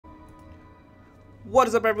What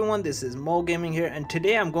is up everyone, this is Mo Gaming here, and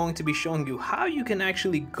today I'm going to be showing you how you can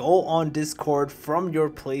actually go on Discord from your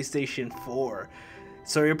PlayStation 4.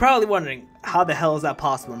 So you're probably wondering, how the hell is that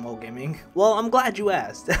possible, Mo Gaming? Well, I'm glad you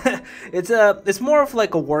asked. It's more of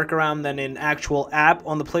like a workaround than an actual app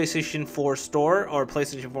on the PlayStation 4 store or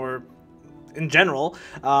PlayStation 4 in general.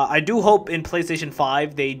 I do hope in PlayStation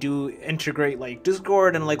 5 they do integrate like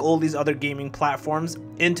Discord and like all these other gaming platforms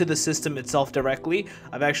into the system itself directly.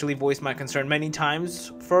 I've actually voiced my concern many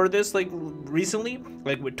times for this, like recently,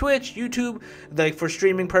 like with Twitch, YouTube, like for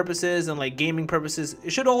streaming purposes and like gaming purposes, it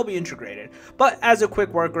should all be integrated. But as a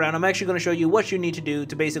quick workaround, I'm actually going to show you what you need to do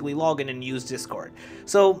to basically log in and use Discord.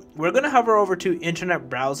 So we're going to hover over to internet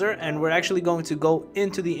browser, and we're actually going to go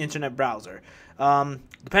into the internet browser.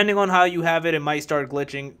 Depending on how you have it, it might start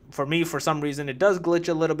glitching. For me, for some reason, it does glitch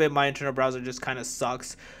a little bit. My internet browser just kind of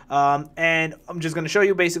sucks. And I'm just going to show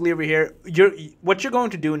you basically over here. What you're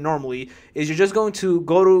going to do normally is you're just going to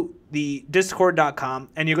go to the discord.com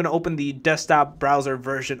and you're going to open the desktop browser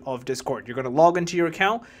version of Discord. You're going to log into your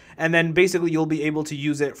account, and then basically you'll be able to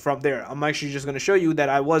use it from there. I'm actually just going to show you that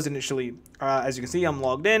I was initially, as you can see, I'm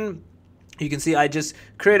logged in. You can see I just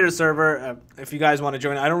created a server. If you guys want to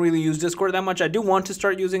join, I don't really use Discord that much. I do want to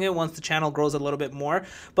start using it once the channel grows a little bit more.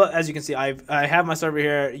 But as you can see, I have my server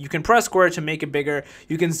here. You can press square to make it bigger.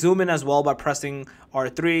 You can zoom in as well by pressing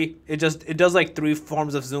R3. It does like 3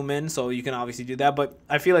 forms of zoom in, so you can obviously do that. But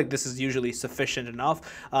I feel like this is usually sufficient enough.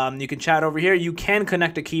 You can chat over here. You can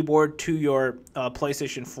connect a keyboard to your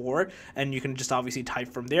PlayStation 4, and you can just obviously type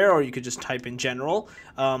from there, or you could just type in general.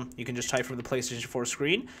 You can just type from the PlayStation 4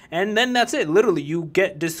 screen, and then that's it. Literally, you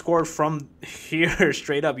get Discord from here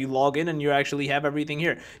straight up. You log in and you actually have everything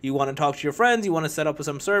here. You want to talk to your friends, you want to set up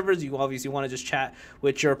some servers, you obviously want to just chat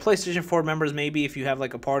with your PlayStation 4 members, maybe if you have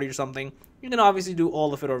like a party or something. You can obviously do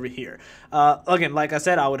all of it over here. Again, like I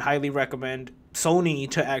said, I would highly recommend Sony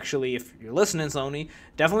to actually, if you're listening, Sony,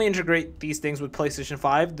 definitely integrate these things with PlayStation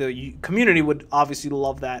 5. The community would obviously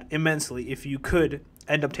love that immensely if you could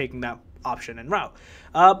end up taking that option and route.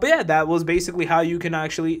 But yeah, that was basically how you can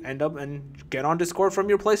actually end up and get on Discord from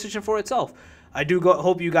your PlayStation 4 itself. I do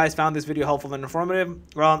hope you guys found this video helpful and informative.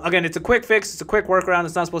 Again, it's a quick fix. It's a quick workaround.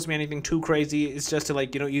 It's not supposed to be anything too crazy. It's just to,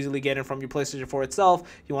 like, easily get in from your PlayStation 4 itself.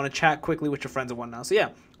 You want to chat quickly with your friends and whatnot. So yeah,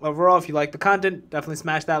 overall, if you like the content, definitely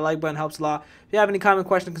smash that like button. Helps a lot. If you have any comment,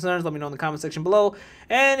 question, concerns, let me know in the comment section below.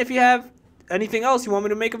 And if you have anything else you want me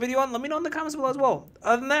to make a video on, let me know in the comments below as well.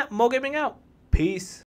 Other than that, Mo Gaming out. Peace.